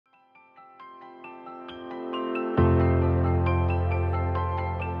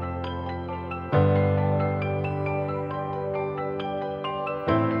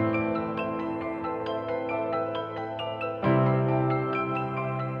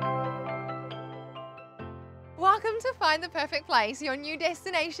Welcome to Find the Perfect Place, your new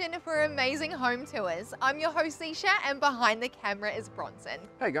destination for amazing home tours. I'm your host Zeisha, and behind the camera is Bronson.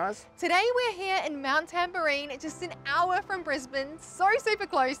 Hey guys. Today we're here in Mt Tamborine, just an hour from Brisbane, so super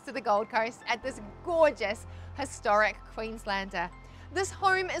close to the Gold Coast, at this gorgeous, historic Queenslander. This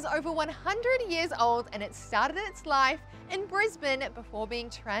home is over 100 years old and it started its life in Brisbane before being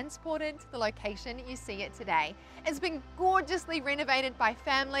transported to the location you see it today. It's been gorgeously renovated by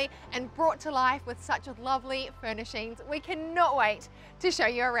family and brought to life with such lovely furnishings. We cannot wait to show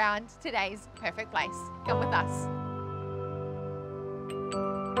you around today's perfect place. Come with us.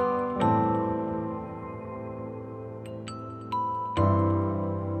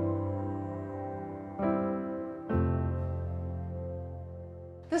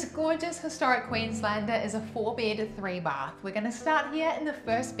 This gorgeous historic Queenslander is a 4-bed, 3-bath. We're going to start here in the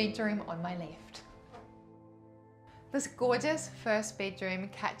first bedroom on my left. This gorgeous first bedroom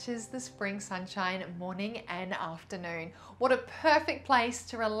catches the spring sunshine morning and afternoon. What a perfect place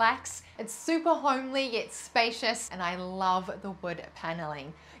to relax. It's super homely yet spacious, and I love the wood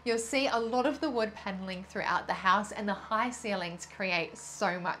paneling. You'll see a lot of the wood paneling throughout the house, and the high ceilings create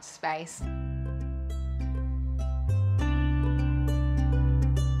so much space.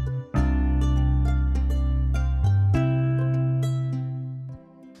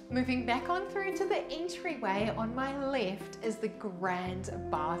 Moving back on through to the entryway on my left is the grand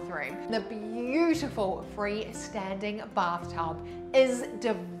bathroom. The beautiful freestanding bathtub is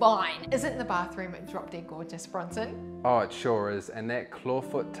divine. Isn't the bathroom drop dead gorgeous, Bronson? Oh, it sure is. And that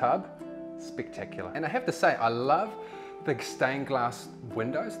clawfoot tub, spectacular. And I have to say, I love the stained glass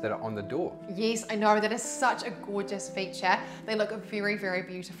windows that are on the door. Yes, I know, that is such a gorgeous feature. They look very, very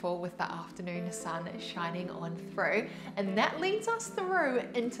beautiful with the afternoon sun shining on through. And that leads us through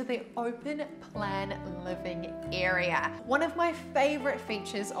into the open plan living area. One of my favorite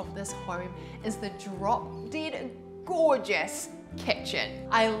features of this home is the drop dead gorgeous kitchen.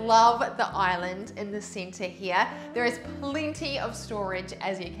 I love the island in the center here. There is plenty of storage,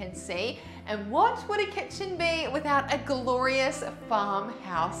 as you can see. And what would a kitchen be without a glorious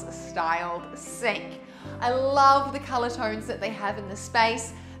farmhouse styled sink? I love the color tones that they have in the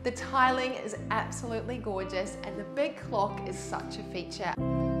space. The tiling is absolutely gorgeous, and the big clock is such a feature.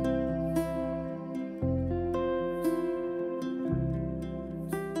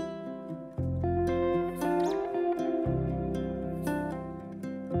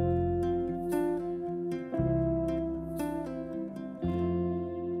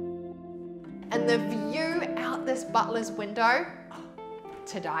 And the view out this butler's window,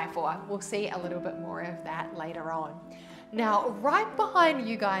 to die for. We'll see a little bit more of that later on. Now, right behind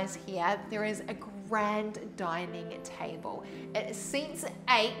you guys here, there is a grand dining table. It seats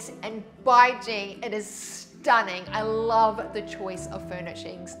 8, and by gee, it is stunning. I love the choice of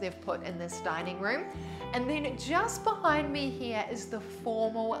furnishings they've put in this dining room. And then just behind me here is the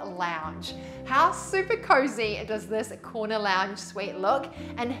formal lounge. How super cozy does this corner lounge suite look?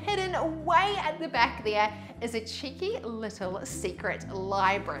 And hidden way at the back there is a cheeky little secret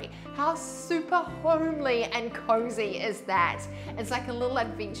library. How super homely and cozy is that? It's like a little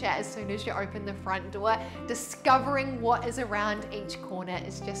adventure as soon as you open the front door. Discovering what is around each corner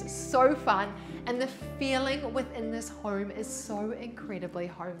is just so fun, and the feeling within this home is so incredibly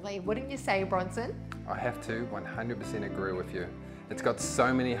homely. Wouldn't you say, Bronson? I have to 100% agree with you. It's got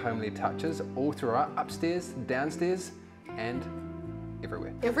so many homely touches all throughout, upstairs, downstairs, and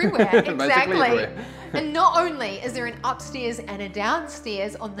everywhere. Everywhere, exactly. Everywhere. And not only is there an upstairs and a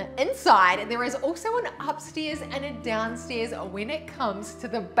downstairs on the inside, there is also an upstairs and a downstairs when it comes to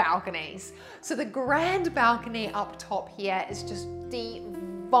the balconies. So the grand balcony up top here is just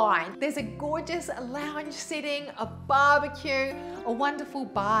divine. There's a gorgeous lounge setting, a barbecue, a wonderful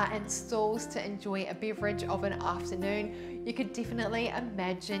bar and stalls to enjoy a beverage of an afternoon. You could definitely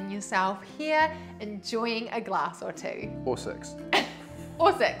imagine yourself here enjoying a glass or two. Or 6.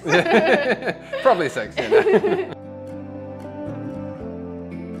 Or 6. Probably 6, yeah.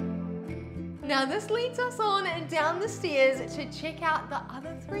 Now this leads us on down the stairs to check out the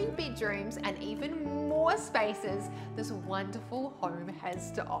other 3 bedrooms and even more spaces this wonderful home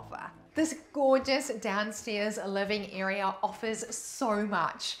has to offer. This gorgeous downstairs living area offers so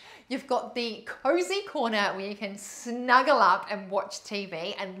much. You've got the cozy corner where you can snuggle up and watch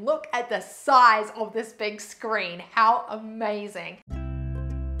TV, and look at the size of this big screen. How amazing.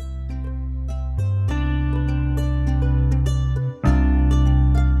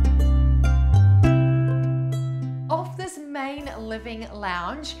 Off this main living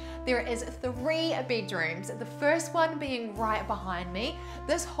lounge, There is 3 bedrooms, the first one being right behind me.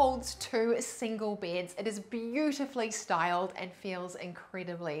 This holds 2 single beds. It is beautifully styled and feels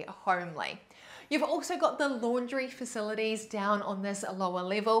incredibly homely. You've also got the laundry facilities down on this lower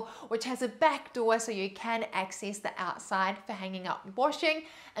level, which has a back door so you can access the outside for hanging up washing,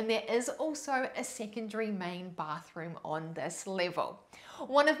 and there is also a secondary main bathroom on this level.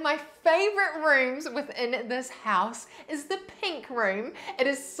 One of my favorite rooms within this house is the pink room. It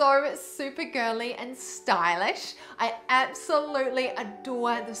is so super girly and stylish. I absolutely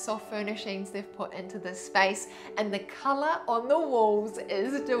adore the soft furnishings they've put into this space, and the color on the walls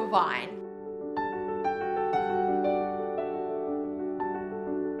is divine.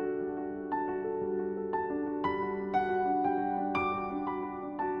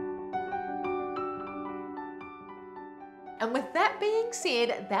 And with that being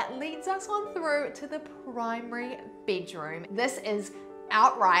said, that leads us on through to the primary bedroom. This is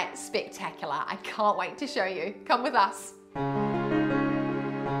outright spectacular. I can't wait to show you. Come with us.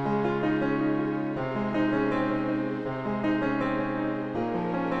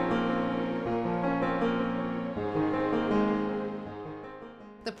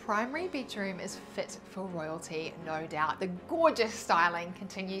 The primary bedroom is fit for royalty, no doubt. The gorgeous styling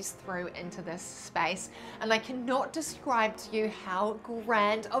continues through into this space, and I cannot describe to you how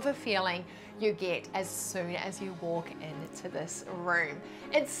grand of a feeling you get as soon as you walk into this room.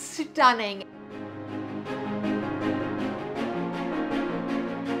 It's stunning.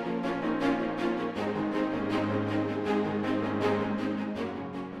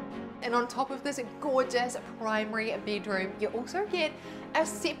 And on top of this gorgeous primary bedroom, you also get a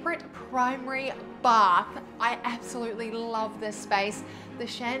separate primary bath. I absolutely love this space. The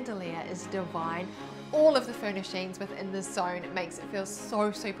chandelier is divine. All of the furnishings within this zone makes it feel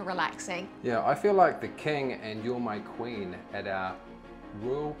so super relaxing. Yeah, I feel like the king and you're my queen at our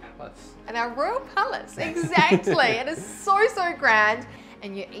royal palace. At our royal palace, exactly. It is so grand.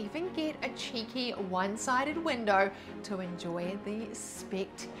 And you even get a cheeky one-sided window to enjoy the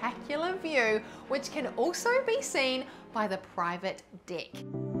spectacular view, which can also be seen by the private deck.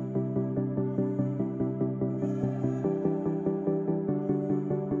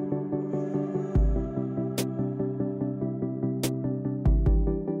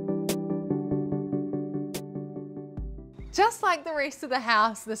 Just like the rest of the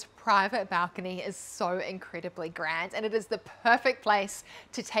house, this private balcony is so incredibly grand, and it is the perfect place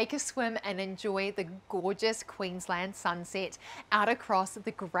to take a swim and enjoy the gorgeous Queensland sunset out across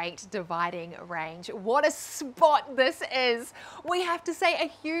the Great Dividing Range. What a spot this is! We have to say a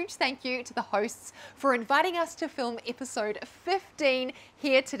huge thank you to the hosts for inviting us to film episode 15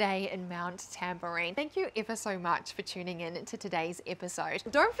 here today in Mt Tamborine. Thank you ever so much for tuning in to today's episode.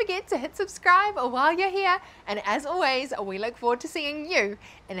 Don't forget to hit subscribe while you're here, and as always, we look forward to seeing you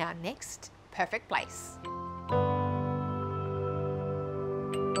in our next perfect place.